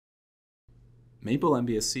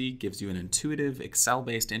MapleMBSE gives you an intuitive,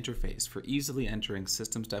 Excel-based interface for easily entering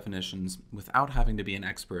systems definitions without having to be an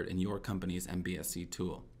expert in your company's MBSE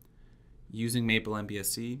tool. Using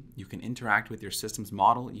MapleMBSE, you can interact with your systems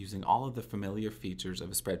model using all of the familiar features of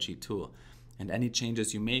a spreadsheet tool, and any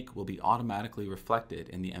changes you make will be automatically reflected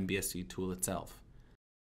in the MBSE tool itself.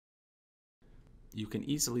 You can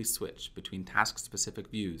easily switch between task-specific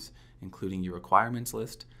views, including your requirements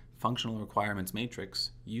list, functional requirements matrix,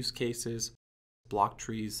 use cases, block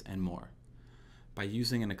trees, and more. By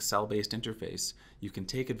using an Excel-based interface, you can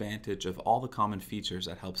take advantage of all the common features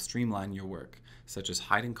that help streamline your work, such as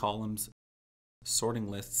hiding columns,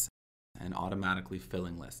 sorting lists, and automatically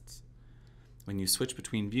filling lists. When you switch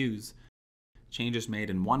between views, changes made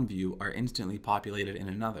in one view are instantly populated in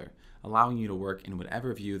another, allowing you to work in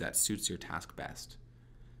whatever view that suits your task best.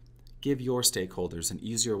 Give your stakeholders an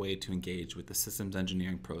easier way to engage with the systems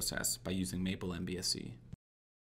engineering process by using MapleMBSE.